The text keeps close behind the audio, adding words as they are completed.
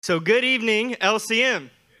So good evening, LCM.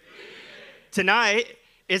 Tonight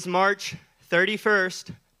is March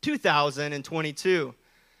 31st, 2022.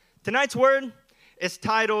 Tonight's word is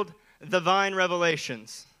titled Divine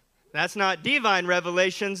Revelations. That's not divine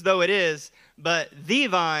revelations, though it is, but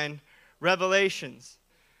divine revelations.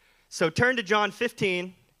 So turn to John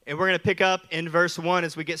 15, and we're going to pick up in verse 1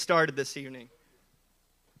 as we get started this evening.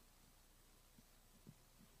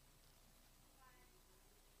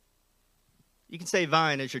 You can say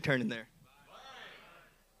vine as you're turning there.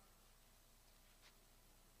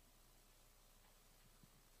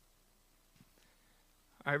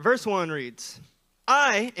 All right, verse 1 reads,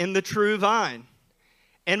 I am the true vine,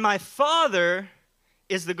 and my Father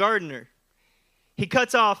is the gardener. He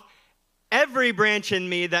cuts off every branch in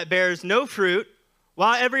me that bears no fruit,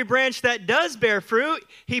 while every branch that does bear fruit,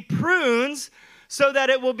 he prunes so that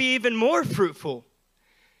it will be even more fruitful.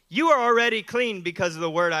 You are already clean because of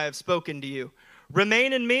the word I have spoken to you.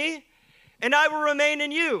 Remain in me, and I will remain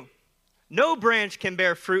in you. No branch can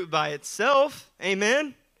bear fruit by itself.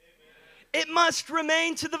 Amen? It must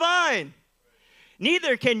remain to the vine.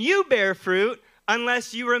 Neither can you bear fruit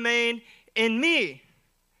unless you remain in me.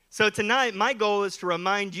 So tonight, my goal is to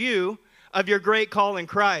remind you of your great call in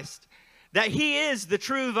Christ, that he is the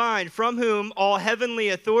true vine from whom all heavenly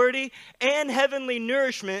authority and heavenly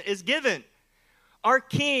nourishment is given. Our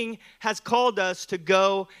King has called us to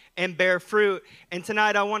go and bear fruit. And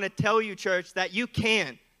tonight I want to tell you, church, that you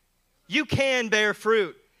can. You can bear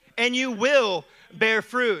fruit, and you will bear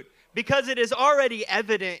fruit, because it is already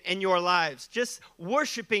evident in your lives. Just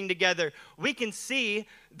worshiping together, we can see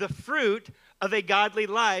the fruit of a godly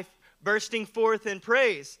life bursting forth in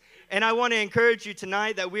praise. And I want to encourage you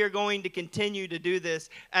tonight that we are going to continue to do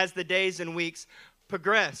this as the days and weeks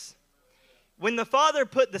progress. When the Father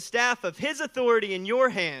put the staff of his authority in your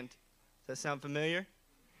hand, does that sound familiar?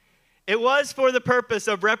 It was for the purpose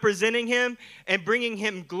of representing him and bringing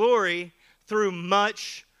him glory through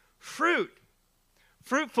much fruit.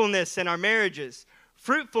 Fruitfulness in our marriages,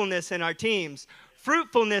 fruitfulness in our teams,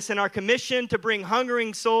 fruitfulness in our commission to bring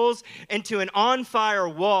hungering souls into an on-fire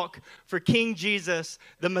walk for King Jesus,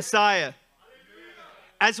 the Messiah.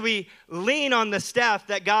 As we lean on the staff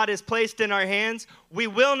that God has placed in our hands, we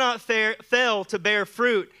will not fail to bear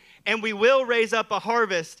fruit, and we will raise up a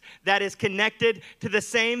harvest that is connected to the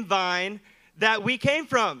same vine that we came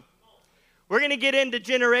from. We're going to get into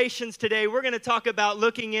generations today. We're going to talk about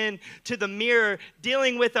looking into the mirror,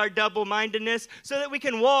 dealing with our double-mindedness so that we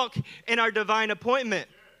can walk in our divine appointment.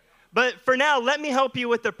 But for now, let me help you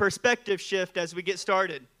with the perspective shift as we get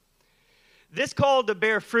started. This call to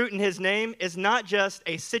bear fruit in his name is not just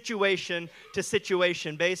a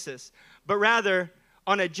situation-to-situation basis, but rather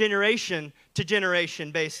on a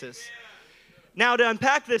generation-to-generation basis. Now, to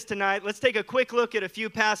unpack this tonight, let's take a quick look at a few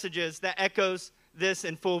passages that echoes this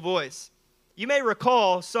in full voice. You may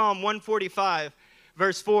recall Psalm 145,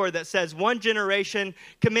 verse 4, that says, one generation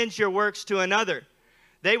commends your works to another.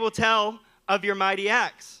 They will tell of your mighty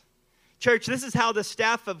acts. Church, this is how the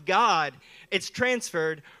staff of God is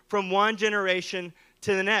transferred from one generation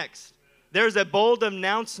to the next. There's a bold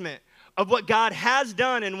announcement of what God has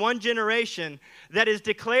done in one generation that is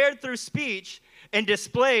declared through speech and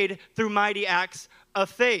displayed through mighty acts of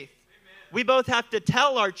faith. Amen. We both have to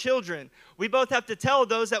tell our children, we both have to tell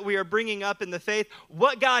those that we are bringing up in the faith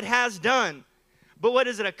what God has done. But what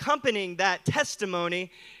is it accompanying that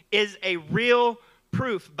testimony is a real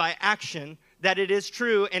proof by action that it is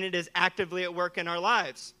true and it is actively at work in our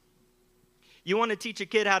lives. You want to teach a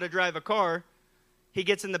kid how to drive a car, he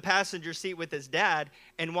gets in the passenger seat with his dad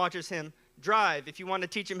and watches him drive. If you want to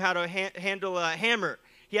teach him how to handle a hammer,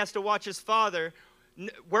 he has to watch his father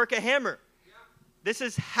work a hammer. Yeah. This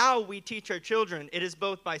is how we teach our children. It is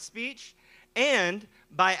both by speech and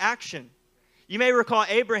by action. You may recall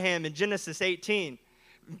Abraham in Genesis 18.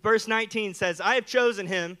 Verse 19 says, I have chosen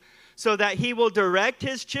him so that he will direct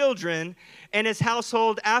his children and his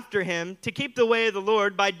household after him to keep the way of the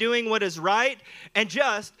Lord by doing what is right and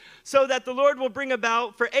just, so that the Lord will bring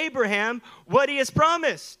about for Abraham what he has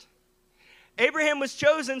promised. Abraham was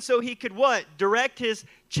chosen so he could what? Direct his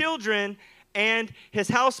children and his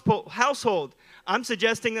household. I'm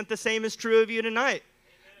suggesting that the same is true of you tonight,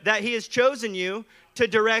 that he has chosen you to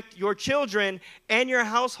direct your children and your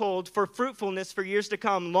household for fruitfulness for years to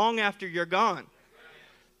come, long after you're gone.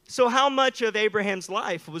 So how much of Abraham's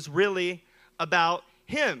life was really about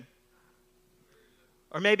him?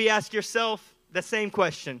 Or maybe ask yourself the same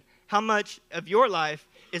question. How much of your life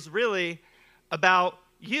is really about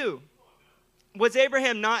you? Was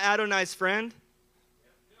Abraham not Adonai's friend?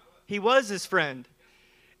 He was his friend.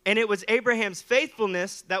 And it was Abraham's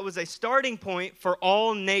faithfulness that was a starting point for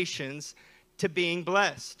all nations to being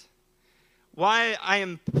blessed. Why I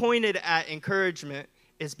am pointed at encouragement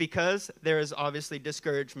is because there is obviously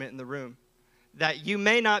discouragement in the room. That you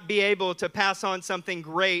may not be able to pass on something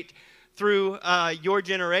great through your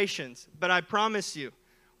generations. But I promise you,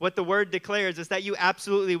 what the word declares is that you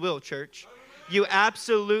absolutely will, church. You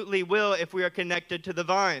absolutely will if we are connected to the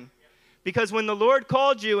vine. Because when the Lord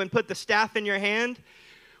called you and put the staff in your hand,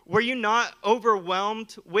 were you not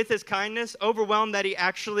overwhelmed with his kindness? Overwhelmed that he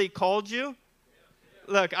actually called you?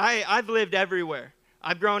 Look, I've lived everywhere.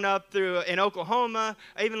 I've grown up in Oklahoma.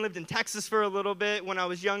 I even lived in Texas for a little bit when I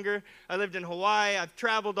was younger. I lived in Hawaii. I've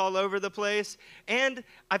traveled all over the place. And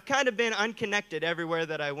I've kind of been unconnected everywhere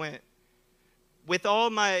that I went. With all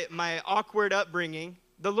my awkward upbringing,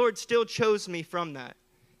 the Lord still chose me from that.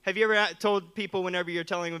 Have you ever told people whenever you're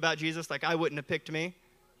telling them about Jesus, like, I wouldn't have picked me?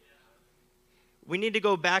 We need to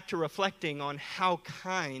go back to reflecting on how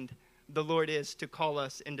kind the Lord is to call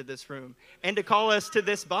us into this room and to call us to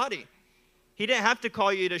this body. He didn't have to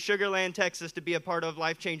call you to Sugar Land, Texas to be a part of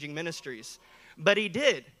Life-Changing Ministries, but he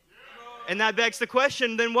did. And that begs the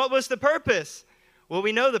question, then what was the purpose? Well,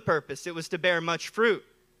 we know the purpose. It was to bear much fruit.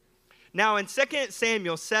 Now, in 2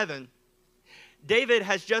 Samuel 7, David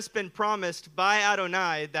has just been promised by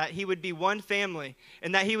Adonai that he would be one family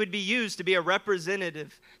and that he would be used to be a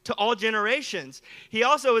representative to all generations. He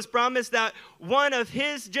also was promised that one of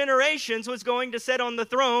his generations was going to sit on the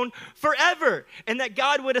throne forever and that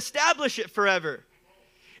God would establish it forever.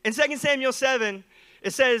 In 2 Samuel 7,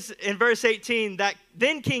 it says in verse 18 that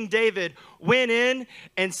then King David went in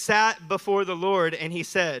and sat before the Lord and he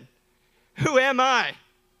said, "Who am I,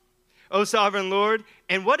 O sovereign Lord,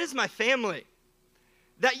 and what is my family,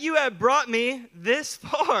 that you have brought me this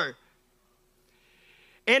far?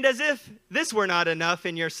 And as if this were not enough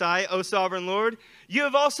in your sight, O sovereign Lord, you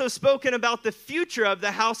have also spoken about the future of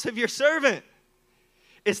the house of your servant.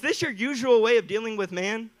 Is this your usual way of dealing with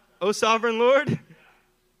man, O sovereign Lord?"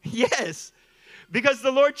 Yes, because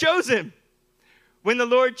the Lord chose him. When the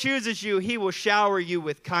Lord chooses you, he will shower you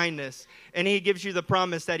with kindness, and he gives you the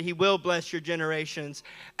promise that he will bless your generations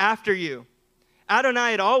after you.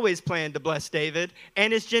 Adonai had always planned to bless David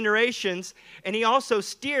and his generations, and he also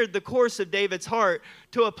steered the course of David's heart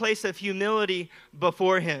to a place of humility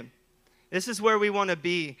before him. This is where we want to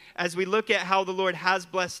be as we look at how the Lord has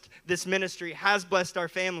blessed this ministry, has blessed our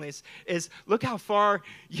families, is look how far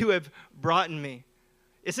you have brought me.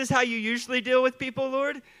 Is this how you usually deal with people,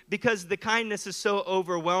 Lord? Because the kindness is so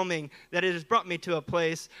overwhelming that it has brought me to a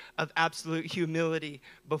place of absolute humility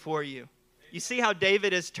before you. You see how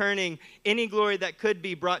David is turning any glory that could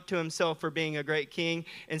be brought to himself for being a great king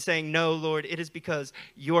and saying, "No, Lord, it is because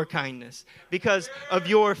your kindness, because of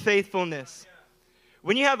your faithfulness."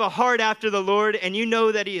 When you have a heart after the Lord and you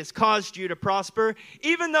know that he has caused you to prosper,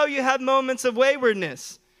 even though you have moments of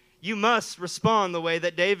waywardness, you must respond the way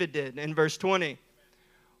that David did in verse 20.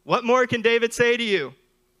 What more can David say to you?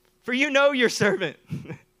 For you know your servant.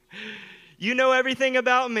 You know everything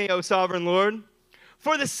about me, O sovereign Lord.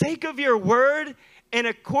 For the sake of your word and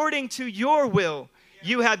according to your will,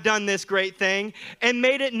 you have done this great thing and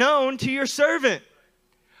made it known to your servant.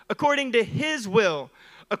 According to his will,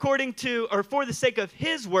 for the sake of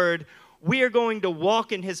his word, we are going to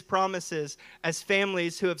walk in his promises as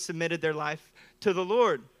families who have submitted their life to the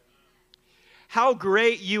Lord. How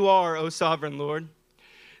great you are, O sovereign Lord.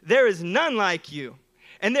 There is none like you,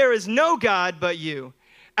 and there is no God but you,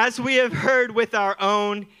 as we have heard with our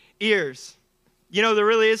own ears. You know, there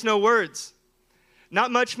really is no words.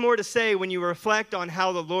 Not much more to say when you reflect on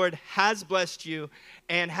how the Lord has blessed you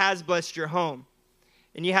and has blessed your home.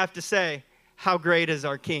 And you have to say, how great is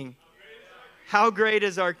our King? How great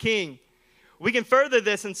is our King? We can further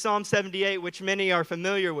this in Psalm 78, which many are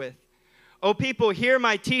familiar with. O people, hear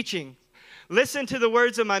my teaching. Listen to the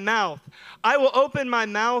words of my mouth. I will open my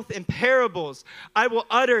mouth in parables. I will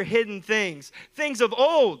utter hidden things, things of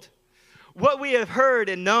old, what we have heard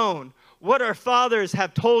and known, what our fathers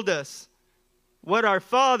have told us. What our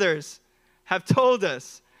fathers have told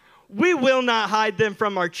us. We will not hide them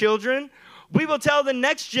from our children. We will tell the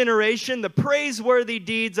next generation the praiseworthy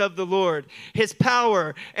deeds of the Lord, his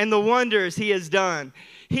power and the wonders he has done.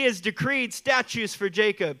 He has decreed statutes for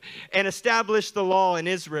Jacob and established the law in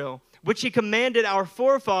Israel, which he commanded our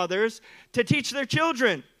forefathers to teach their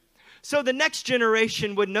children, so the next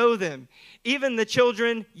generation would know them, even the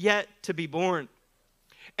children yet to be born.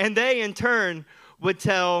 And they, in turn, would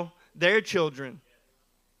tell their children.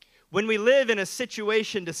 When we live in a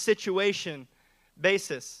situation-to-situation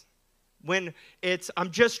basis, when I'm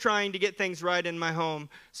just trying to get things right in my home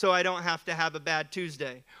so I don't have to have a bad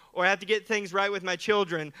Tuesday, or I have to get things right with my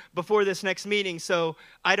children before this next meeting so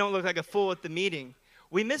I don't look like a fool at the meeting.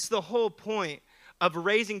 We miss the whole point of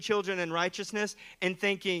raising children in righteousness and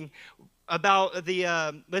thinking about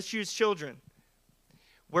let's use children.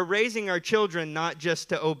 We're raising our children not just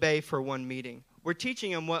to obey for one meeting. We're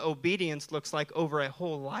teaching them what obedience looks like over a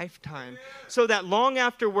whole lifetime, so that long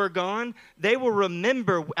after we're gone, they will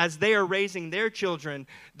remember, as they are raising their children,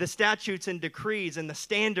 the statutes and decrees and the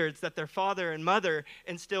standards that their father and mother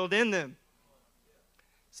instilled in them.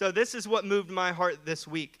 So this is what moved my heart this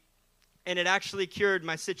week, and it actually cured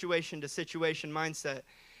my situation-to-situation mindset,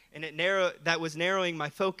 and that was narrowing my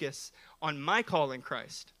focus on my call in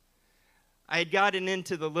Christ. I had gotten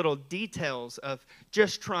into the little details of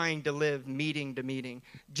just trying to live meeting to meeting,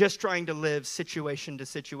 just trying to live situation to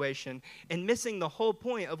situation, and missing the whole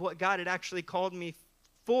point of what God had actually called me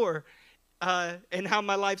for and how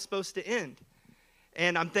my life's supposed to end.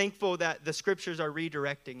 And I'm thankful that the scriptures are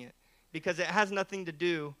redirecting it, because it has nothing to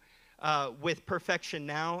do with perfection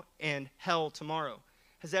now and hell tomorrow.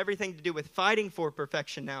 It has everything to do with fighting for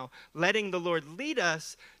perfection now, letting the Lord lead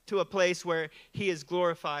us to a place where he is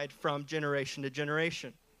glorified from generation to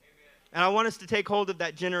generation. Amen. And I want us to take hold of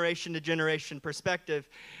that generation to generation perspective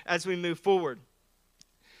as we move forward.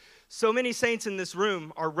 So many saints in this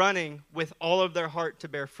room are running with all of their heart to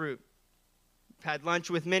bear fruit. We've had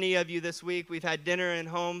lunch with many of you this week. We've had dinner in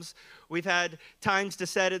homes. We've had times to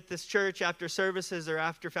set at this church after services or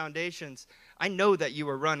after foundations. I know that you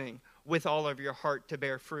are running with all of your heart to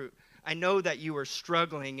bear fruit. I know that you are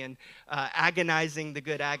struggling and agonizing the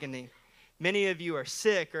good agony. Many of you are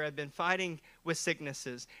sick or have been fighting with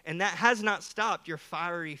sicknesses, and that has not stopped your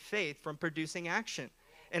fiery faith from producing action.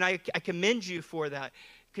 And I commend you for that,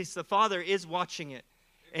 because the Father is watching it,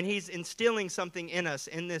 and he's instilling something in us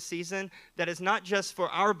in this season that is not just for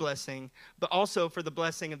our blessing, but also for the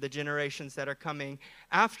blessing of the generations that are coming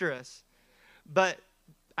after us. But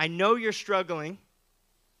I know you're struggling.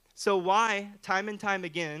 So why, time and time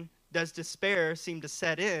again, does despair seem to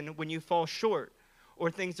set in when you fall short, or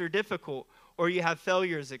things are difficult, or you have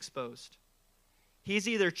failures exposed? He's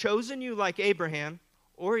either chosen you like Abraham,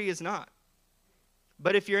 or he is not.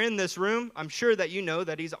 But if you're in this room, I'm sure that you know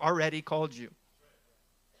that he's already called you.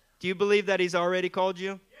 Do you believe that he's already called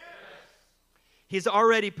you? Yes. He's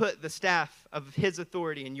already put the staff of his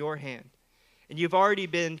authority in your hand, and you've already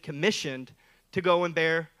been commissioned to go and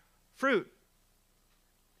bear fruit.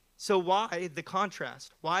 So why the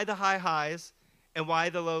contrast? Why the high highs and why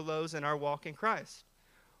the low lows in our walk in Christ?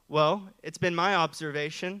 Well, it's been my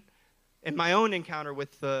observation in my own encounter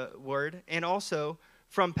with the Word, and also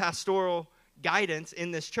from pastoral guidance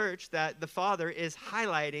in this church, that the Father is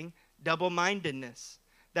highlighting double-mindedness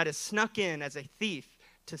that is snuck in as a thief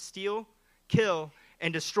to steal, kill,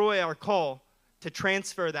 and destroy our call to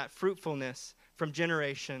transfer that fruitfulness from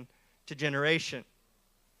generation to generation.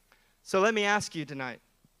 So let me ask you tonight,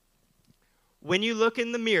 when you look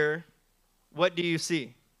in the mirror, what do you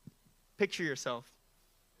see? Picture yourself.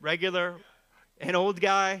 Regular, an old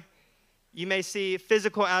guy. You may see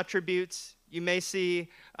physical attributes. You may see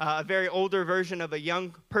a very older version of a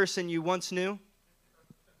young person you once knew.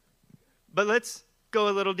 But let's go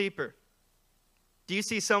a little deeper. Do you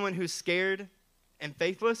see someone who's scared and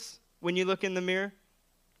faithless when you look in the mirror?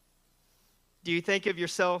 Do you think of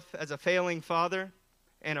yourself as a failing father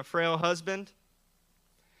and a frail husband?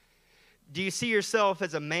 Do you see yourself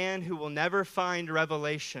as a man who will never find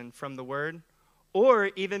revelation from the Word, or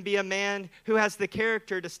even be a man who has the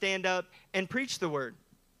character to stand up and preach the Word?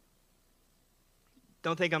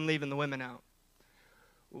 Don't think I'm leaving the women out.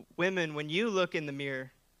 Women, when you look in the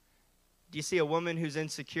mirror, do you see a woman who's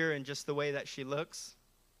insecure in just the way that she looks?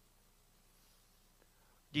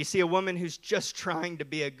 Do you see a woman who's just trying to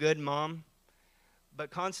be a good mom, but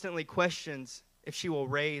constantly questions if she will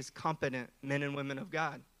raise competent men and women of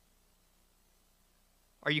God?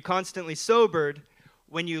 Are you constantly sobered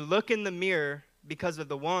when you look in the mirror because of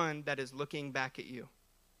the one that is looking back at you?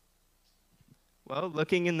 Well,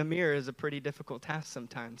 looking in the mirror is a pretty difficult task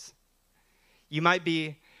sometimes. You might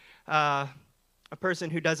be a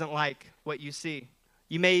person who doesn't like what you see.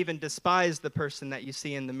 You may even despise the person that you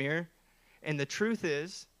see in the mirror. And the truth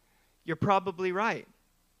is, you're probably right.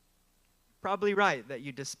 Probably right that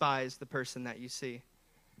you despise the person that you see.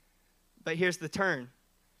 But here's the turn.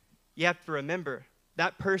 You have to remember,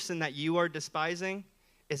 that person that you are despising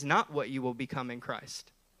is not what you will become in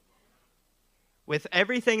Christ. With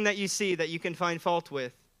everything that you see that you can find fault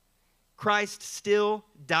with, Christ still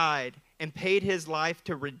died and paid his life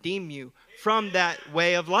to redeem you from that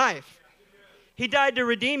way of life. He died to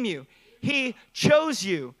redeem you. He chose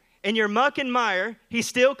you. In your muck and mire, he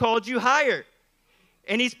still called you higher.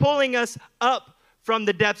 And he's pulling us up from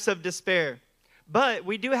the depths of despair. But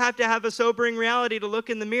we do have to have a sobering reality to look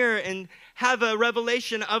in the mirror and have a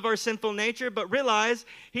revelation of our sinful nature, but realize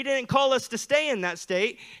he didn't call us to stay in that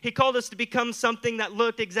state. He called us to become something that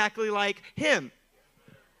looked exactly like him.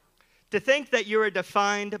 To think that you are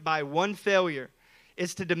defined by one failure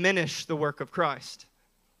is to diminish the work of Christ,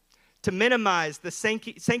 to minimize the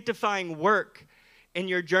sanctifying work in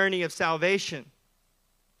your journey of salvation.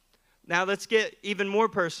 Now let's get even more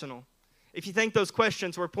personal. If you think those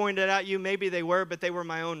questions were pointed at you, maybe they were, but they were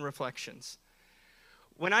my own reflections.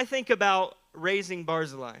 When I think about raising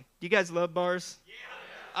Barzillai, do you guys love Bars? Yeah.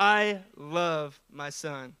 I love my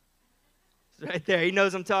son. He's right there. He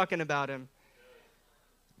knows I'm talking about him.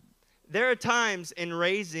 There are times in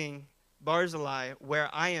raising Barzillai where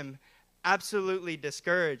I am absolutely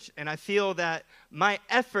discouraged, and I feel that my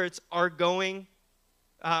efforts are turning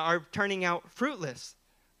out fruitless.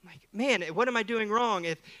 I'm like, man, what am I doing wrong?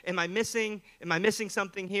 Am I missing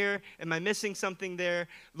something here? Am I missing something there?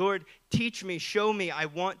 Lord, teach me, show me. I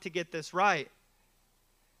want to get this right.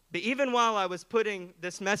 But even while I was putting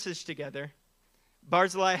this message together,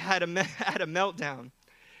 Barzillai had a meltdown,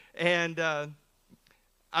 and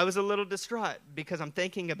I was a little distraught because I'm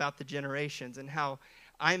thinking about the generations and how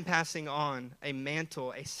I'm passing on a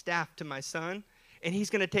mantle, a staff to my son, and he's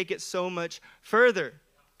going to take it so much further.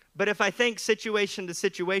 But if I think situation to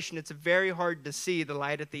situation, it's very hard to see the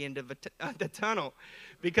light at the end of the tunnel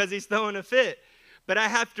because he's throwing a fit. But I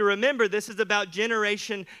have to remember this is about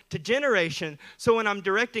generation to generation. So when I'm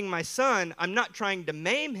directing my son, I'm not trying to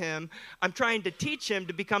maim him. I'm trying to teach him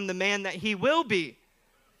to become the man that he will be.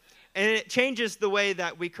 And it changes the way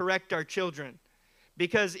that we correct our children.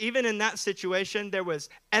 Because even in that situation, there was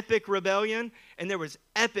epic rebellion and there was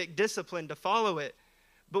epic discipline to follow it.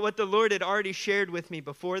 But what the Lord had already shared with me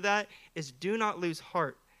before that is do not lose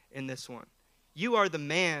heart in this one. You are the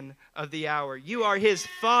man of the hour. You are his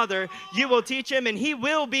father. You will teach him and he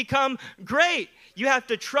will become great. You have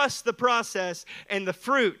to trust the process and the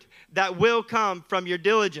fruit that will come from your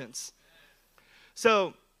diligence.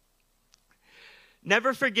 So,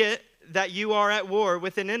 never forget that you are at war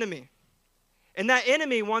with an enemy. And that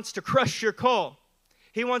enemy wants to crush your call.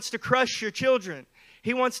 He wants to crush your children.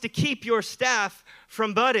 He wants to keep your staff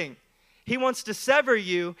from budding. He wants to sever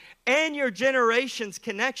you and your generation's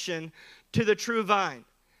connection to the true vine.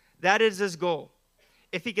 That is his goal.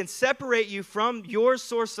 If he can separate you from your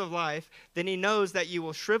source of life, then he knows that you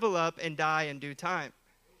will shrivel up and die in due time.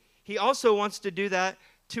 He also wants to do that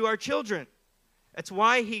to our children. That's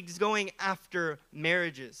why he's going after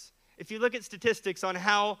marriages. If you look at statistics on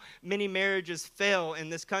how many marriages fail in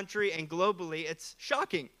this country and globally, it's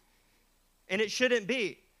shocking. And it shouldn't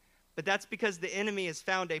be. But that's because the enemy has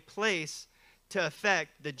found a place to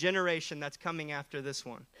affect the generation that's coming after this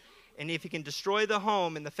one. And if he can destroy the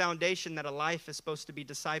home and the foundation that a life is supposed to be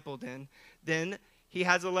discipled in, then he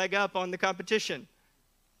has a leg up on the competition.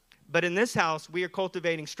 But in this house, we are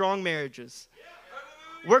cultivating strong marriages.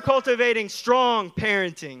 We're cultivating strong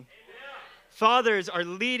parenting. Fathers are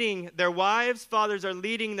leading their wives. Fathers are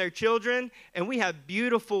leading their children. And we have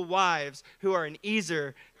beautiful wives who are an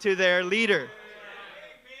easer to their leader.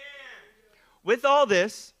 With all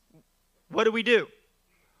this, what do we do?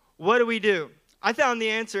 What do we do? I found the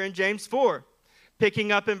answer in James 4,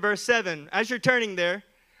 picking up in verse 7. As you're turning there,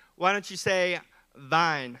 why don't you say,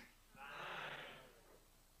 vine?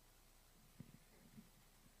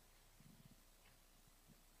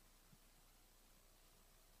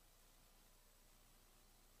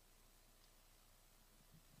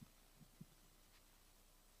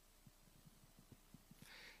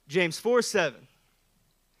 James 4:7.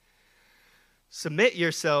 Submit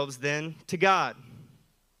yourselves then to God.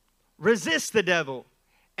 Resist the devil,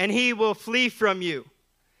 and he will flee from you.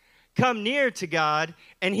 Come near to God,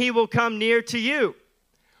 and he will come near to you.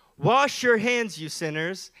 Wash your hands, you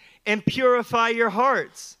sinners, and purify your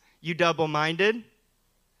hearts, you double-minded.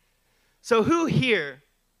 So who here,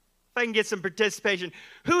 if I can get some participation,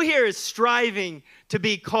 who here is striving to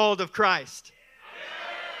be called of Christ?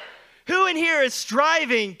 Who in here is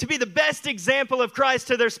striving to be the best example of Christ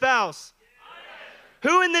to their spouse?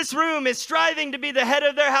 Who in this room is striving to be the head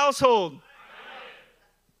of their household?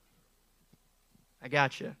 I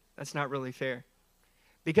got you. That's not really fair.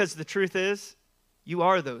 Because the truth is, you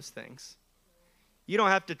are those things. You don't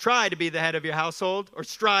have to try to be the head of your household or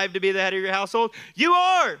strive to be the head of your household. You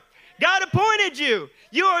are. God appointed you.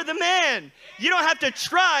 You are the man. You don't have to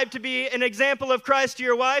strive to be an example of Christ to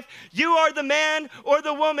your wife. You are the man or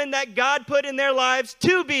the woman that God put in their lives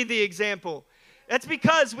to be the example. That's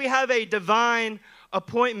because we have a divine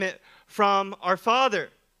appointment from our Father.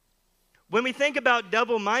 When we think about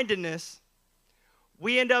double-mindedness,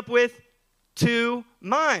 we end up with two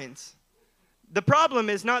minds. The problem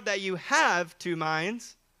is not that you have two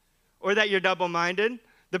minds or that you're double-minded.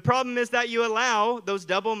 The problem is that you allow those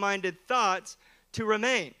double-minded thoughts to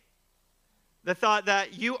remain. The thought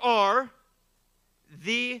that you are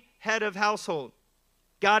the head of household.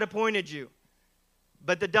 God appointed you.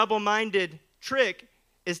 But the double-minded trick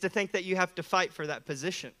is to think that you have to fight for that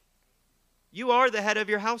position. You are the head of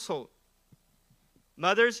your household.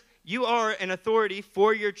 Mothers, you are an authority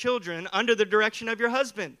for your children under the direction of your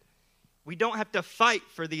husband. We don't have to fight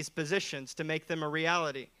for these positions to make them a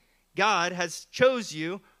reality. God has chose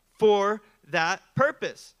you for that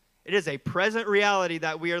purpose. It is a present reality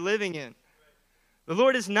that we are living in. The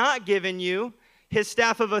Lord has not given you his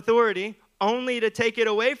staff of authority only to take it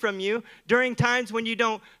away from you during times when you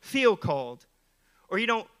don't feel called or you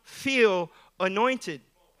don't feel anointed.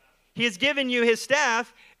 He has given you his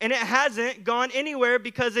staff, and it hasn't gone anywhere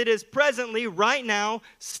because it is presently, right now,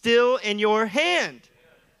 still in your hand.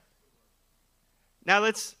 Now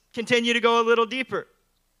let's continue to go a little deeper.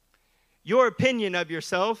 Your opinion of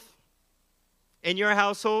yourself and your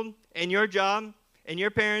household and your job and your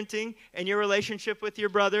parenting and your relationship with your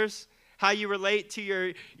brothers, how you relate to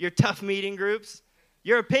your tough meeting groups,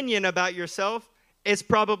 your opinion about yourself is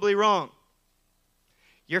probably wrong.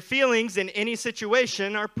 Your feelings in any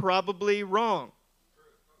situation are probably wrong.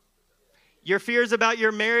 Your fears about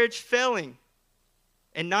your marriage failing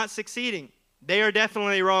and not succeeding, they are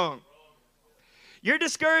definitely wrong. Your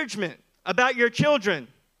discouragement about your children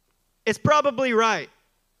is probably right.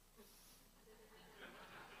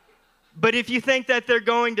 But if you think that they're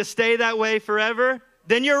going to stay that way forever,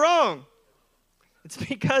 then you're wrong. It's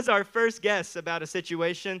because our first guess about a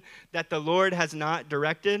situation that the Lord has not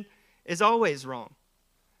directed is always wrong.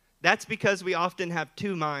 That's because we often have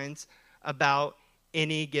two minds about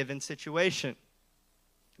any given situation.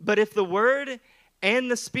 But if the Word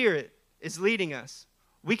and the Spirit is leading us,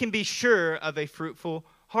 we can be sure of a fruitful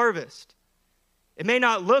harvest. It may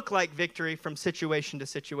not look like victory from situation to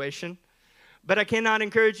situation, but I cannot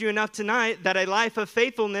encourage you enough tonight that a life of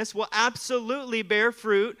faithfulness will absolutely bear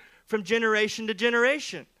fruit from generation to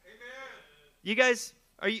generation. Amen. You guys,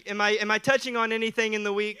 am I touching on anything in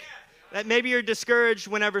the week? Yeah. That maybe you're discouraged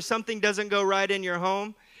whenever something doesn't go right in your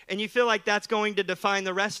home, and you feel like that's going to define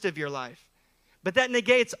the rest of your life. But that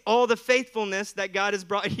negates all the faithfulness that God has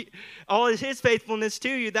brought you, all of his faithfulness to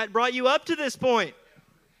you that brought you up to this point.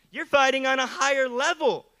 You're fighting on a higher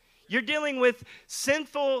level. You're dealing with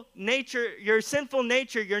sinful nature, your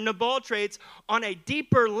Nabal traits on a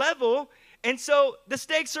deeper level, and so the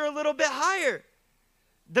stakes are a little bit higher.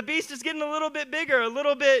 The beast is getting a little bit bigger, a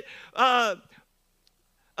little bit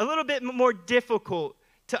more difficult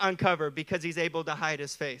to uncover because he's able to hide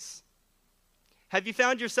his face. Have you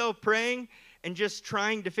found yourself praying and just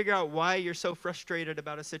trying to figure out why you're so frustrated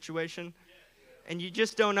about a situation and you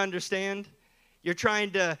just don't understand? You're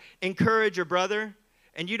trying to encourage your brother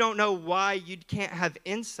and you don't know why you can't have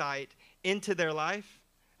insight into their life.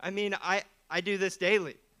 I mean, I do this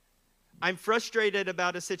daily. I'm frustrated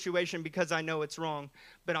about a situation because I know it's wrong,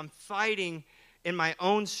 but I'm fighting in my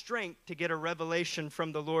own strength to get a revelation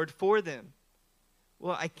from the Lord for them.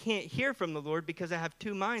 Well, I can't hear from the Lord because I have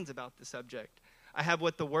two minds about the subject. I have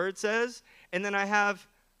what the Word says, and then I have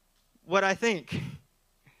what I think.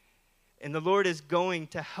 And the Lord is going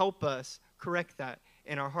to help us correct that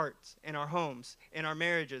in our hearts, in our homes, in our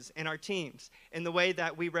marriages, in our teams, in the way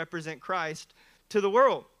that we represent Christ to the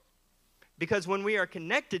world. Because when we are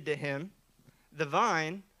connected to him, the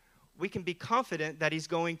vine, we can be confident that he's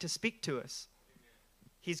going to speak to us.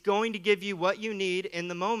 He's going to give you what you need in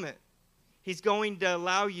the moment. He's going to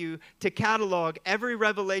allow you to catalog every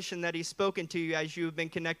revelation that he's spoken to you as you have been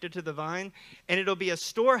connected to the vine, and it'll be a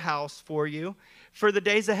storehouse for you for the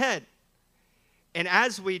days ahead. And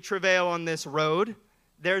as we travail on this road,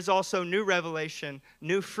 there's also new revelation,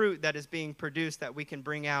 new fruit that is being produced that we can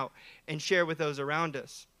bring out and share with those around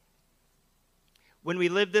us. When we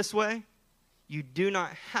live this way, you do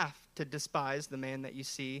not have to despise the man that you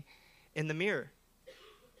see in the mirror.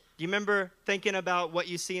 Do you remember thinking about what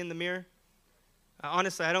you see in the mirror?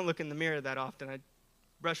 Honestly, I don't look in the mirror that often. I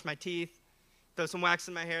brush my teeth, throw some wax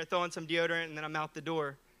in my hair, throw on some deodorant, and then I'm out the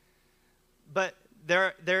door. But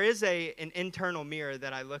there is an internal mirror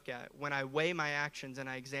that I look at when I weigh my actions and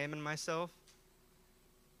I examine myself.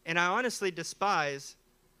 And I honestly despise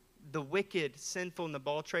the wicked, sinful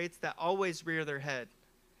Nabal traits that always rear their head.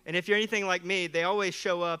 And if you're anything like me, they always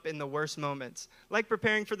show up in the worst moments, like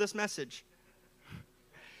preparing for this message.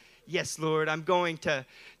 Yes, Lord, I'm going to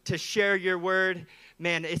share your word.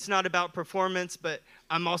 Man, it's not about performance, but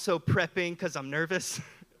I'm also prepping because I'm nervous.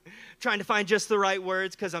 Trying to find just the right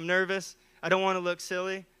words because I'm nervous. I don't want to look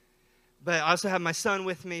silly. But I also have my son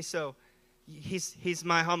with me, so he's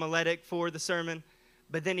my homiletic for the sermon,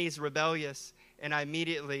 but then he's rebellious, and I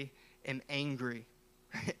immediately am angry.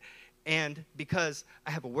 And because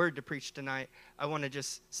I have a word to preach tonight, I want to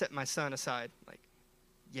just set my son aside. Like,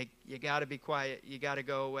 you got to be quiet. You got to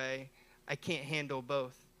go away. I can't handle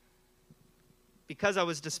both. Because I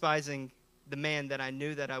was despising the man that I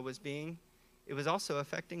knew that I was being, it was also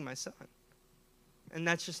affecting my son. And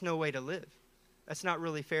that's just no way to live. That's not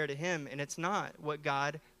really fair to him, and it's not what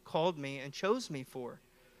God called me and chose me for.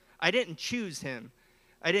 I didn't choose him.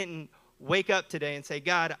 I didn't wake up today and say,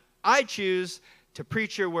 God, I choose to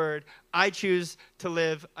preach your word. I choose to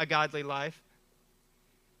live a godly life,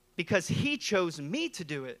 because he chose me to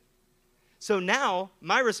do it. So now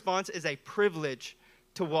my response is a privilege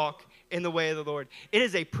to walk in the way of the Lord. It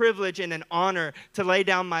is a privilege and an honor to lay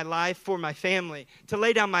down my life for my family, to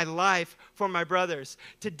lay down my life for my brothers,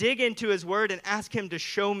 to dig into his word and ask him to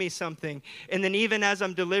show me something. And then even as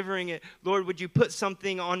I'm delivering it, Lord, would you put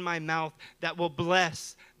something on my mouth that will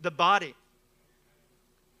bless the body?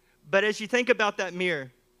 But as you think about that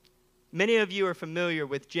mirror, many of you are familiar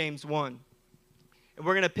with James 1. And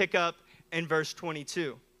we're going to pick up in verse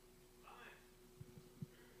 22.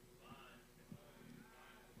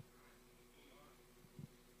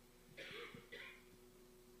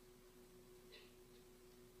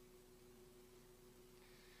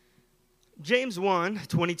 James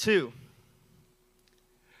 1:22.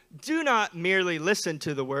 Do not merely listen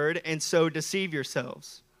to the word and so deceive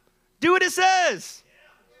yourselves. Do what it says.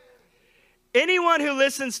 Anyone who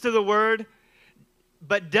listens to the word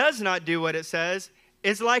but does not do what it says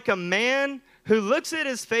is like a man who looks at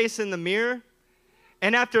his face in the mirror,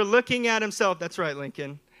 and after looking at himself, that's right,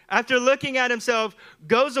 Lincoln, after looking at himself,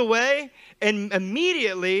 goes away and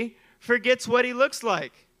immediately forgets what he looks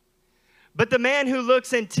like. But the man who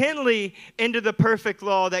looks intently into the perfect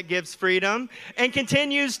law that gives freedom and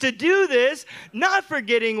continues to do this, not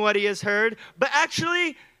forgetting what he has heard, but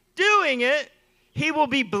actually doing it, he will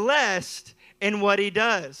be blessed in what he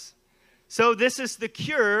does. So this is the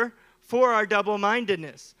cure for our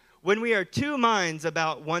double-mindedness. When we are two minds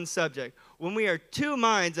about one subject, when we are two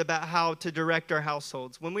minds about how to direct our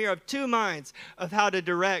households, when we are of two minds of how to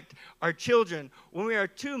direct our children, when we are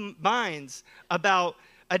two minds about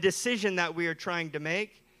a decision that we are trying to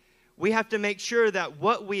make, we have to make sure that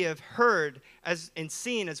what we have heard and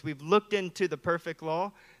seen as we've looked into the perfect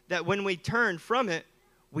law, that when we turn from it,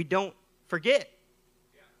 we don't forget.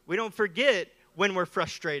 We don't forget when we're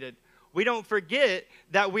frustrated. We don't forget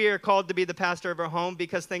that we are called to be the pastor of our home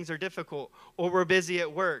because things are difficult or we're busy at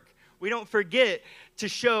work. We don't forget to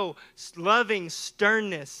show loving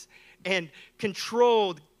sternness and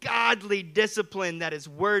controlled, godly discipline that is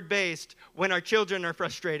word-based when our children are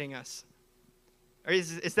frustrating us. Or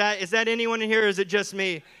is that anyone in here, or is it just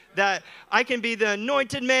me? That I can be the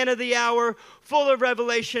anointed man of the hour, full of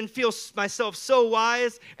revelation, feel myself so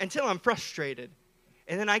wise until I'm frustrated.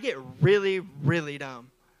 And then I get really, really dumb.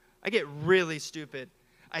 I get really stupid.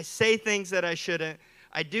 I say things that I shouldn't.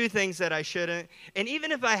 I do things that I shouldn't. And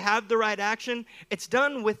even if I have the right action, it's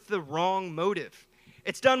done with the wrong motive.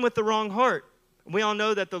 It's done with the wrong heart. We all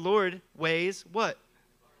know that the Lord weighs what?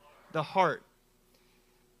 The heart.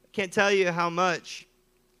 I can't tell you how much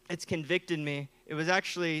it's convicted me. It was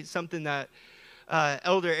actually something that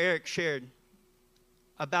Elder Eric shared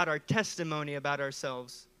about our testimony about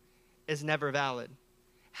ourselves is never valid.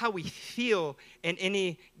 How we feel in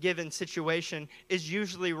any given situation is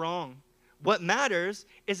usually wrong. What matters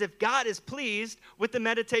is if God is pleased with the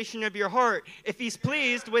meditation of your heart, if he's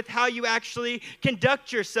pleased with how you actually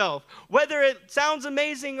conduct yourself, whether it sounds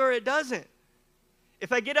amazing or it doesn't.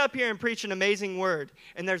 If I get up here and preach an amazing word,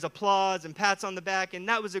 and there's applause and pats on the back, and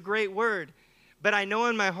that was a great word, but I know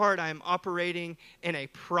in my heart I am operating in a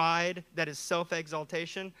pride that is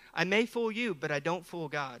self-exaltation, I may fool you, but I don't fool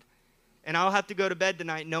God. And I'll have to go to bed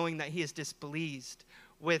tonight knowing that he is displeased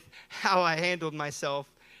with how I handled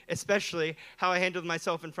myself, especially how I handled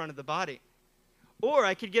myself in front of the body. Or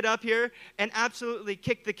I could get up here and absolutely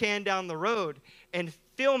kick the can down the road and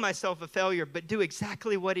feel myself a failure, but do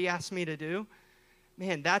exactly what he asked me to do.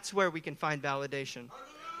 Man, that's where we can find validation.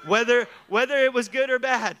 Whether it was good or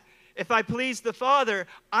bad. If I please the Father,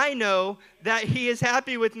 I know that he is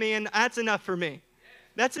happy with me, and that's enough for me.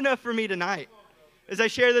 That's enough for me tonight. As I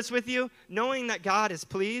share this with you, knowing that God is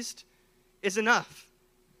pleased is enough.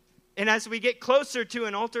 And as we get closer to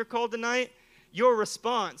an altar call tonight, your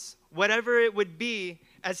response, whatever it would be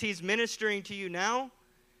as he's ministering to you now,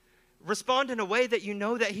 respond in a way that you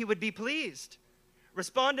know that he would be pleased.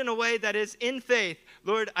 Respond in a way that is in faith.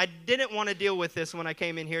 Lord, I didn't want to deal with this when I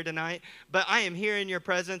came in here tonight, but I am here in your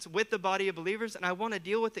presence with the body of believers, and I want to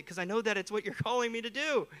deal with it because I know that it's what you're calling me to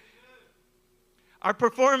do. Our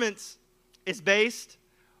performance is based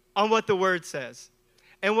on what the Word says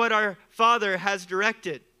and what our Father has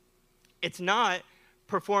directed. It's not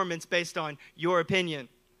performance based on your opinion.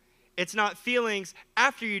 It's not feelings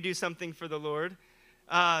after you do something for the Lord.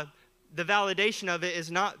 The validation of it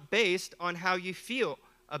is not based on how you feel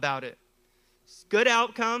about it. Good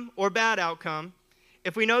outcome or bad outcome,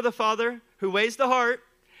 if we know the Father who weighs the heart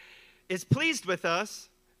is pleased with us,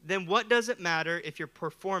 then what does it matter if your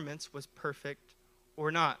performance was perfect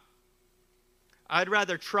or not? I'd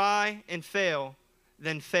rather try and fail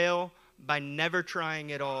than fail by never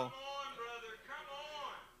trying at all. Come on, brother.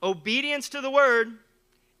 Come on. Obedience to the Word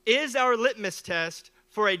is our litmus test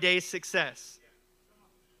for a day's success.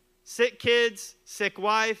 Sick kids, sick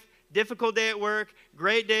wife, difficult day at work,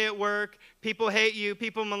 great day at work, people hate you,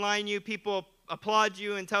 people malign you, people applaud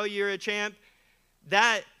you and tell you you're a champ.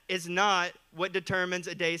 That is not what determines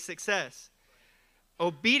a day's success.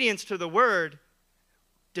 Obedience to the Word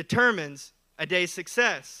determines a day's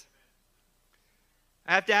success.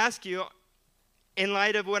 I have to ask you, in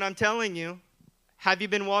light of what I'm telling you, have you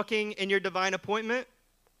been walking in your divine appointment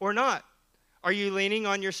or not? Are you leaning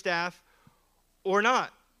on your staff or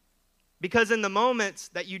not? Because in the moments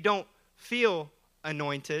that you don't feel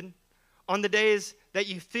anointed, on the days that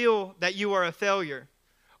you feel that you are a failure,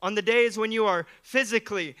 on the days when you are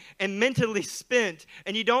physically and mentally spent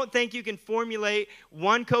and you don't think you can formulate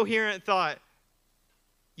one coherent thought,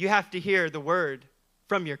 you have to hear the word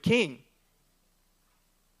from your King.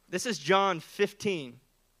 This is John 15,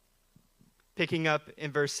 picking up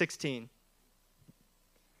in verse 16.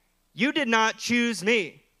 You did not choose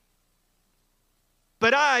me,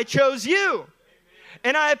 but I chose you. Amen.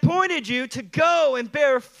 And I appointed you to go and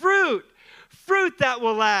bear fruit that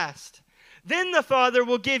will last. Then the Father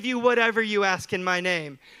will give you whatever you ask in my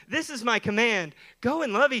name. This is my command. Go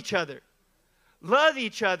and love each other. Love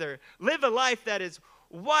each other. Live a life that is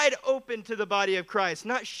wide open to the body of Christ,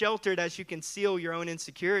 not sheltered as you conceal your own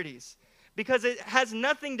insecurities. Because it has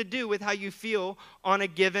nothing to do with how you feel on a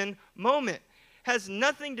given moment. Has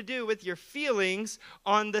nothing to do with your feelings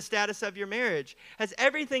on the status of your marriage. Has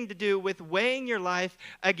everything to do with weighing your life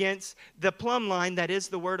against the plumb line that is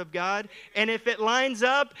the Word of God. And if it lines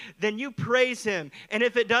up, then you praise Him. And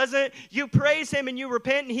if it doesn't, you praise Him and you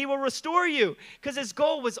repent and He will restore you. Because His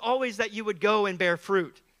goal was always that you would go and bear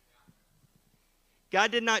fruit. God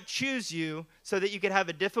did not choose you so that you could have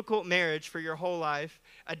a difficult marriage for your whole life,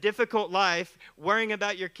 a difficult life worrying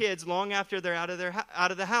about your kids long after they're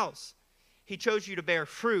out of the house. He chose you to bear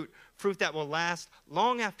fruit that will last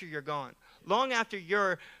long after you're gone, long after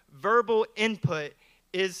your verbal input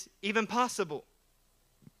is even possible.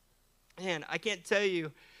 And I can't tell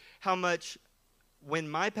you how much when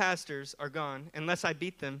my pastors are gone, unless I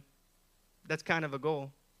beat them, that's kind of a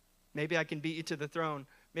goal. Maybe I can beat you to the throne.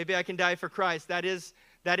 Maybe I can die for Christ. That is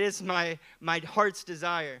my heart's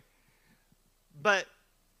desire. But,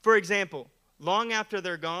 for example, long after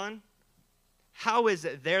they're gone, how is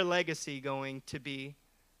their legacy going to be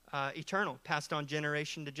eternal, passed on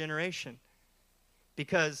generation to generation?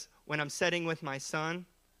 Because when I'm sitting with my son,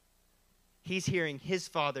 he's hearing his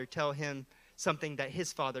father tell him something that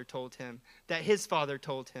his father told him, that his father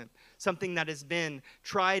told him, something that has been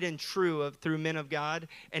tried and true through men of God,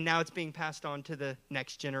 and now it's being passed on to the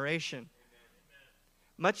next generation. Amen.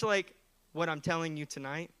 Much like what I'm telling you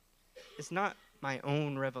tonight, it's not my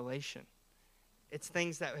own revelation. It's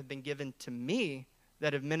things that have been given to me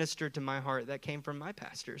that have ministered to my heart that came from my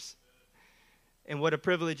pastors. And what a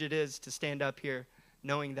privilege it is to stand up here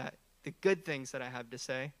knowing that the good things that I have to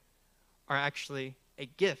say are actually a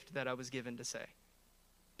gift that I was given to say,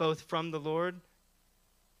 both from the Lord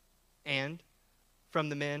and from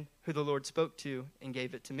the men who the Lord spoke to and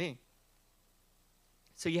gave it to me.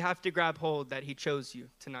 So you have to grab hold that He chose you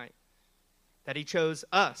tonight, that He chose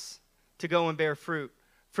us to go and bear fruit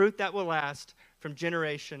that will last from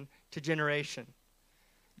generation to generation.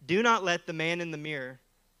 Do not let the man in the mirror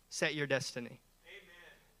set your destiny.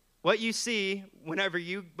 Amen. What you see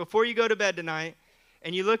before you go to bed tonight,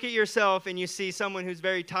 and you look at yourself and you see someone who's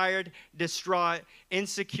very tired, distraught,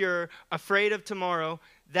 insecure, afraid of tomorrow,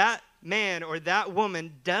 that man or that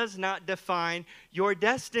woman does not define your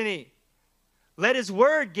destiny. Let His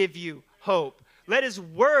Word give you hope. Let His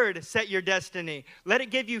Word set your destiny. Let it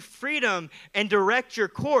give you freedom and direct your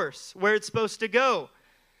course where it's supposed to go.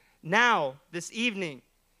 Now, this evening,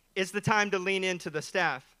 is the time to lean into the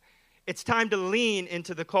staff. It's time to lean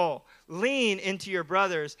into the call. Lean into your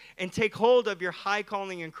brothers and take hold of your high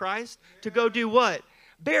calling in Christ to go do what?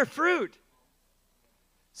 Bear fruit.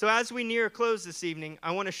 So as we near a close this evening,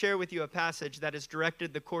 I want to share with you a passage that has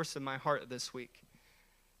directed the course of my heart this week.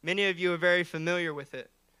 Many of you are very familiar with it.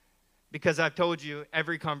 because I've told you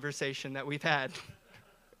every conversation that we've had.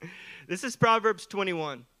 This is Proverbs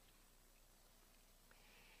 21.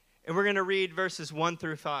 And we're going to read verses 1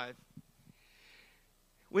 through 5.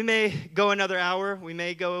 We may go another hour. We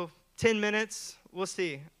may go 10 minutes. We'll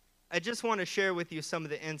see. I just want to share with you some of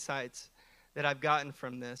the insights that I've gotten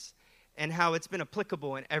from this and how it's been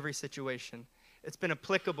applicable in every situation. It's been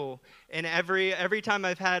applicable in every time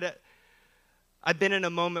I've been in a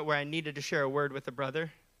moment where I needed to share a word with a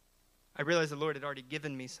brother. I realized the Lord had already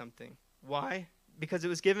given me something. Why? Because it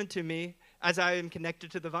was given to me as I am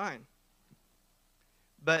connected to the vine.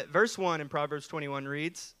 But verse 1 in Proverbs 21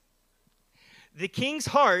 reads, "The king's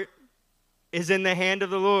heart is in the hand of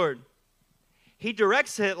the Lord. He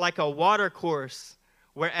directs it like a water course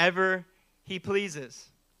wherever he pleases."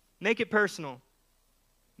 Make it personal.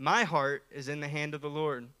 My heart is in the hand of the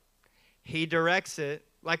Lord. He directs it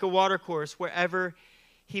like a water course wherever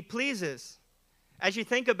he pleases. As you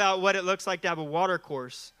think about what it looks like to have a water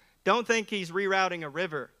course, don't think he's rerouting a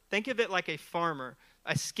river. Think of it like a farmer,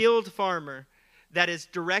 a skilled farmer that is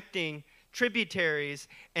directing tributaries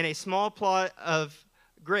in a small plot of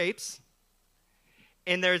grapes,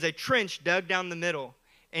 and there's a trench dug down the middle,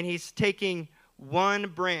 and he's taking one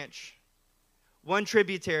branch, one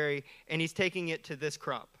tributary, and he's taking it to this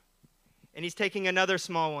crop. And he's taking another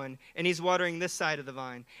small one, and he's watering this side of the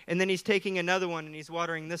vine. And then he's taking another one, and he's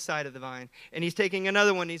watering this side of the vine. And he's taking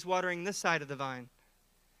another one, and he's watering this side of the vine.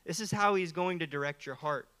 This is how he's going to direct your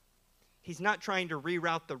heart. He's not trying to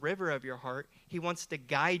reroute the river of your heart. He wants to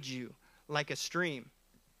guide you like a stream.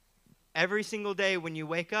 Every single day when you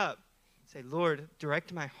wake up, say, "Lord,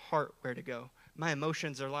 direct my heart where to go. My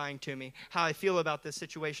emotions are lying to me. How I feel about this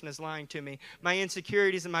situation is lying to me. My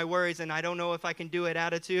insecurities and my worries and I don't know if I can do it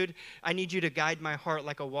attitude. I need you to guide my heart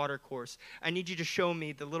like a water course. I need you to show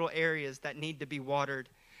me the little areas that need to be watered,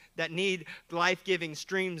 that need life-giving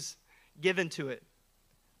streams given to it."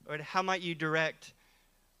 Or how might you direct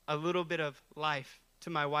a little bit of life to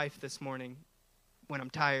my wife this morning when I'm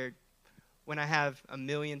tired, when I have a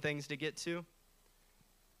million things to get to?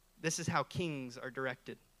 This is how kings are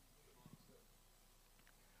directed.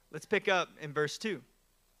 Let's pick up in verse 2.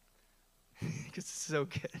 Because it's so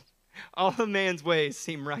good. "All a man's ways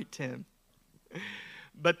seem right to him,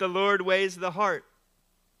 but the Lord weighs the heart."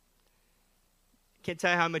 Can't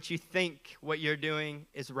tell you how much you think what you're doing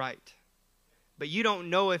is right. But you don't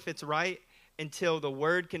know if it's right until the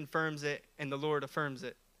word confirms it and the Lord affirms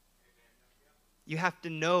it. You have to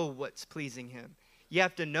know what's pleasing him. You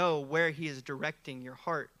have to know where he is directing your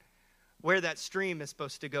heart, where that stream is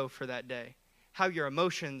supposed to go for that day, how your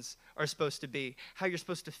emotions are supposed to be, how you're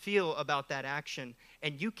supposed to feel about that action.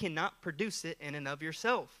 And you cannot produce it in and of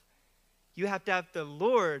yourself. You have to have the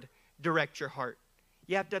Lord direct your heart.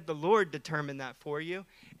 You have to have the Lord determine that for you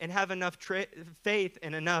and have enough faith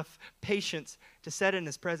and enough patience to sit in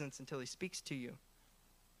his presence until he speaks to you.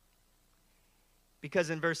 Because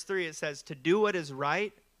in verse 3 it says, "To do what is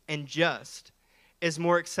right and just is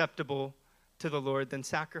more acceptable to the Lord than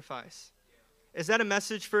sacrifice." Is that a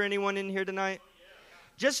message for anyone in here tonight?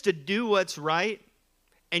 Just to do what's right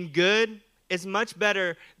and good is much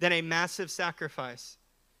better than a massive sacrifice.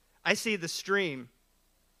 I see the stream.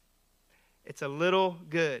 It's a little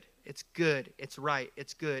good. It's good. It's right.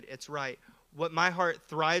 It's good. It's right. What my heart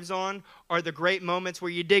thrives on are the great moments where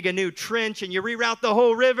you dig a new trench and you reroute the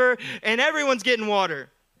whole river and everyone's getting water.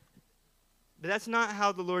 But that's not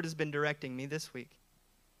how the Lord has been directing me this week.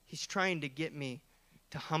 He's trying to get me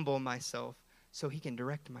to humble myself so he can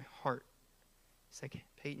direct my heart. He's like,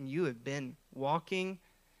 "Payton, you have been walking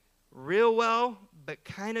real well, but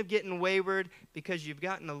kind of getting wayward because you've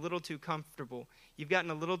gotten a little too comfortable. You've gotten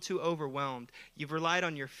a little too overwhelmed. You've relied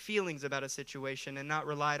on your feelings about a situation and not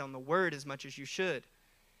relied on the word as much as you should.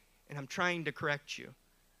 And I'm trying to correct you,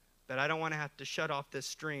 but I don't want to have to shut off this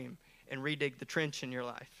stream and redig the trench in your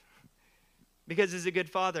life." Because he's a good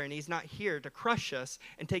father, and he's not here to crush us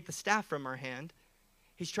and take the staff from our hand.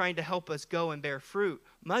 He's trying to help us go and bear fruit,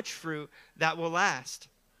 much fruit that will last.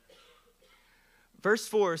 Verse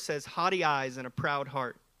 4 says, "Haughty eyes and a proud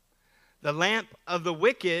heart. The lamp of the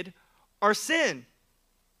wicked are sin."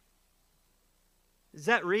 Does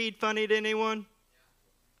that read funny to anyone?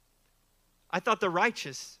 I thought the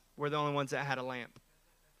righteous were the only ones that had a lamp.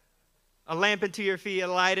 A lamp unto your feet, a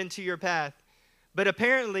light unto your path. But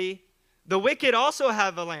apparently, the wicked also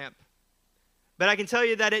have a lamp. But I can tell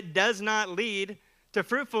you that it does not lead to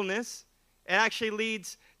fruitfulness. It actually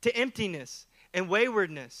leads to emptiness and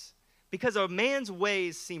waywardness. Because a man's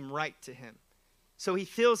ways seem right to him. So he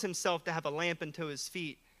feels himself to have a lamp unto his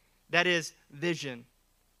feet. That is vision.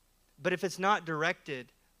 But if it's not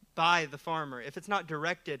directed by the farmer, if it's not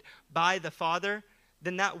directed by the Father,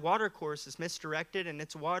 then that water course is misdirected and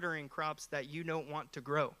it's watering crops that you don't want to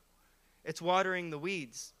grow. It's watering the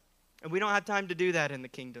weeds. And we don't have time to do that in the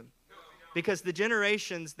kingdom. Because the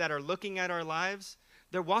generations that are looking at our lives,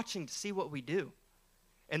 they're watching to see what we do.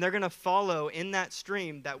 And they're going to follow in that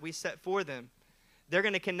stream that we set for them. They're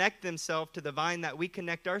going to connect themselves to the vine that we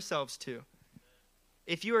connect ourselves to.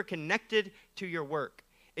 If you are connected to your work,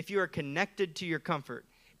 if you are connected to your comfort,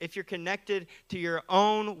 if you're connected to your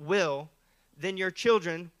own will, then your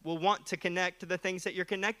children will want to connect to the things that you're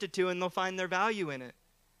connected to, and they'll find their value in it.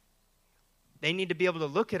 They need to be able to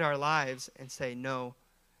look at our lives and say, no,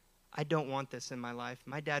 I don't want this in my life.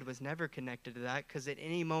 My dad was never connected to that because at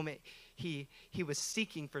any moment he was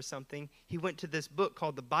seeking for something. He went to this book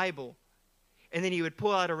called the Bible, and then he would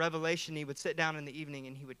pull out a revelation. He would sit down in the evening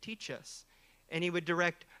and he would teach us, and he would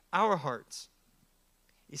direct our hearts.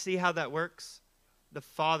 You see how that works? The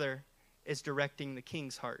Father is directing the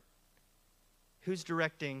king's heart. Who's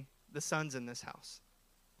directing the sons in this house?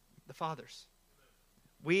 The fathers.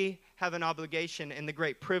 We have an obligation and the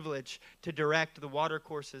great privilege to direct the water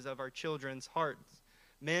courses of our children's hearts.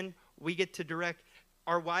 Men, we get to direct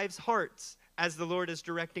our wives' hearts as the Lord is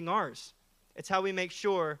directing ours. It's how we make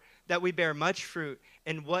sure that we bear much fruit,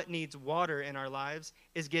 and what needs water in our lives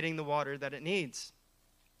is getting the water that it needs.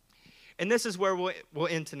 And this is where we'll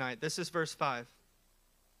end tonight. This is verse 5.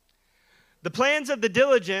 The plans of the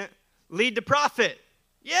diligent lead to profit.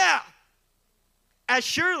 Yeah. As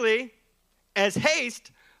surely as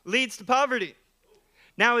haste leads to poverty.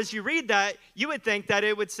 Now, as you read that, you would think that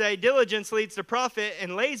it would say diligence leads to profit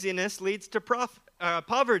and laziness leads to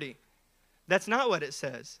poverty. That's not what it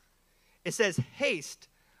says. It says haste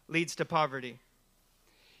leads to poverty.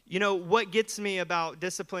 You know, what gets me about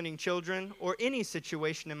disciplining children or any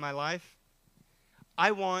situation in my life?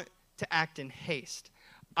 I want to act in haste.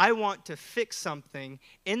 I want to fix something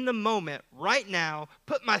in the moment, right now,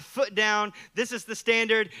 put my foot down, this is the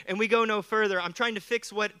standard, and we go no further. I'm trying to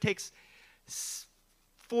fix what takes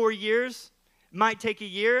 4 years, might take a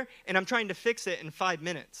year, and I'm trying to fix it in 5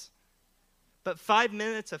 minutes. But 5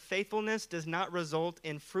 minutes of faithfulness does not result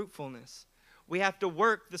in fruitfulness. We have to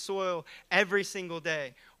work the soil every single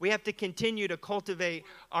day. We have to continue to cultivate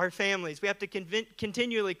our families. We have to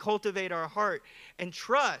continually cultivate our heart and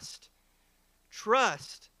trust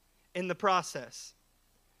in the process.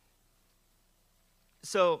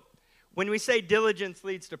 So when we say diligence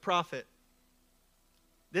leads to profit,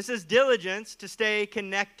 this is diligence to stay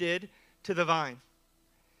connected to the vine.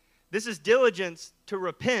 This is diligence to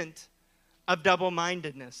repent of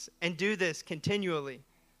double-mindedness and do this continually.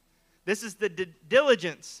 This is the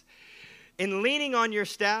diligence in leaning on your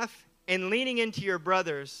staff and leaning into your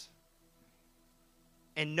brothers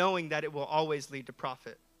and knowing that it will always lead to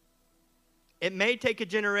profit. It may take a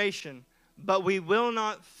generation, but we will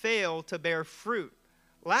not fail to bear fruit,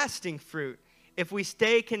 lasting fruit, if we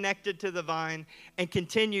stay connected to the vine and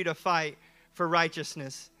continue to fight for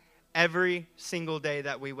righteousness every single day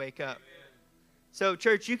that we wake up. So,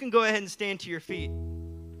 church, you can go ahead and stand to your feet.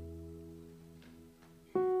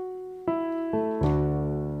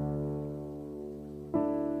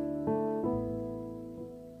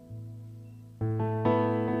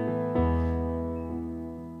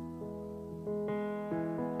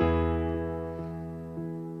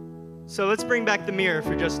 So let's bring back the mirror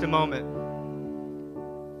for just a moment.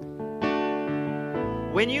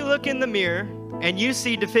 When you look in the mirror and you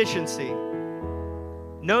see deficiency,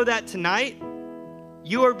 know that tonight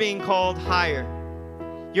you are being called higher.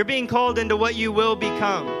 You're being called into what you will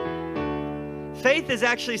become. Faith is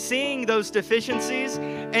actually seeing those deficiencies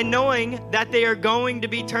and knowing that they are going to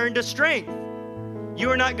be turned to strength. You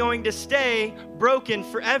are not going to stay broken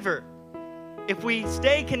forever. If we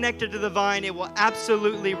stay connected to the vine, it will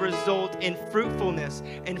absolutely result in fruitfulness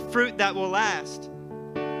and fruit that will last.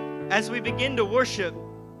 As we begin to worship,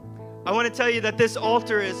 I want to tell you that this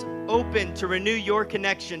altar is open to renew your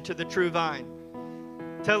connection to the true vine.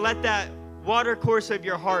 To let that water course of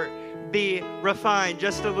your heart be refined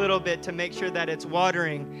just a little bit to make sure that it's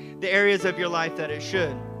watering the areas of your life that it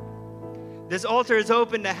should. This altar is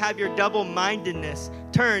open to have your double-mindedness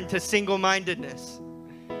turn to single-mindedness.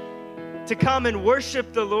 To come and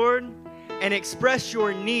worship the Lord and express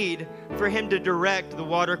your need for Him to direct the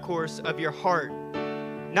water course of your heart.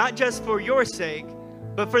 Not just for your sake,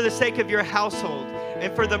 but for the sake of your household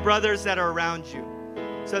and for the brothers that are around you.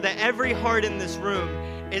 So that every heart in this room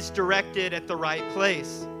is directed at the right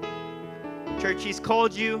place. Church, He's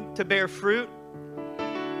called you to bear fruit,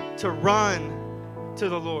 to run to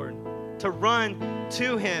the Lord, to run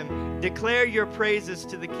to Him, declare your praises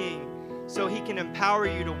to the King, so He can empower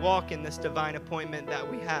you to walk in this divine appointment that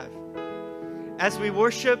we have. As we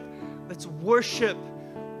worship, Let's worship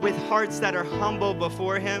with hearts that are humble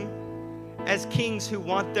before him, as kings who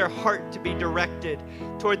want their heart to be directed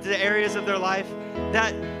towards the areas of their life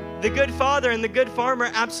that the good father and the good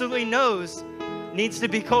farmer absolutely knows needs to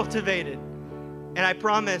be cultivated. And I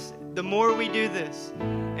promise, the more we do this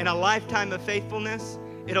in a lifetime of faithfulness,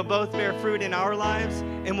 it'll both bear fruit in our lives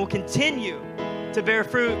and will continue to bear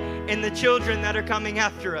fruit in the children that are coming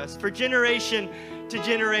after us for generation to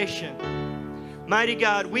generation. Mighty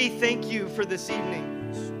God, we thank you for this evening.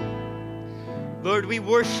 Lord, we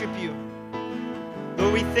worship you.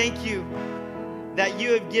 Lord, we thank you that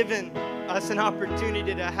you have given us an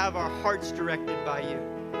opportunity to have our hearts directed by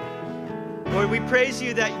you. Lord, we praise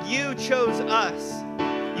you that you chose us.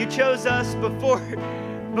 You chose us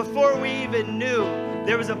before we even knew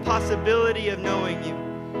there was a possibility of knowing you.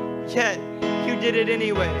 Yet, you did it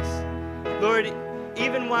anyways. Lord,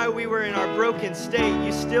 even while we were in our broken state,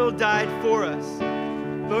 you still died for us.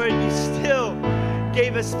 Lord, you still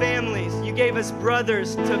gave us families. You gave us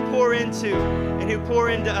brothers to pour into and who pour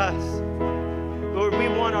into us. Lord, we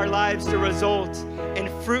want our lives to result in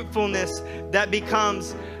fruitfulness that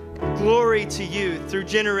becomes glory to you through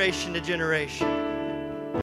generation to generation.